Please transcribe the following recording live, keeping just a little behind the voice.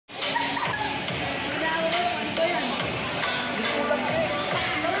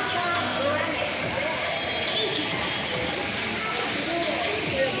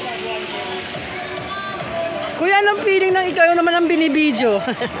walang binibidyo.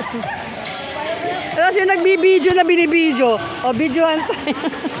 Tapos yung nagbibidyo na binibidyo. O, videohan tayo.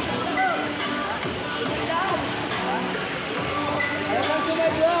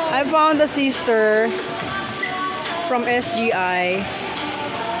 I found a sister from SGI.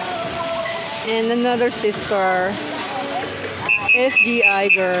 And another sister. SGI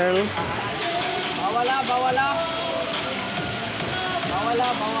girl. Bawala, bawala. Bawala,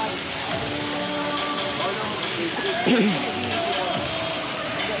 bawal.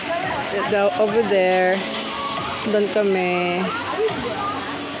 Over there. Doon kami.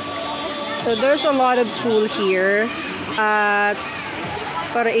 So there's a lot of pool here at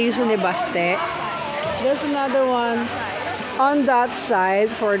Paraiso ni Baste. There's another one on that side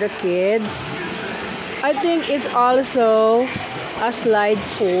for the kids. I think it's also a slide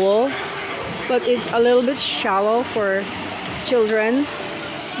pool, but it's a little bit shallow for children.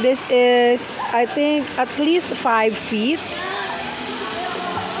 This is, I think, at least 5 feet.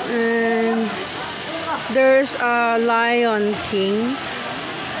 And there's a Lion King,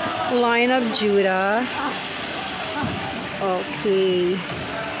 Lion of Judah. Okay.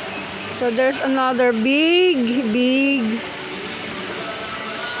 So there's another big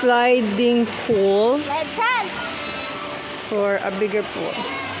sliding pool for a bigger pool.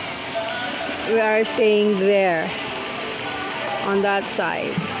 We are staying there on that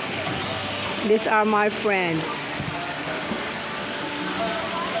side. These are my friends.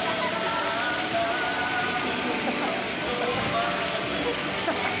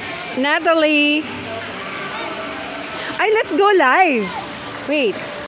 Natalie. Ay, let's go live. Wait.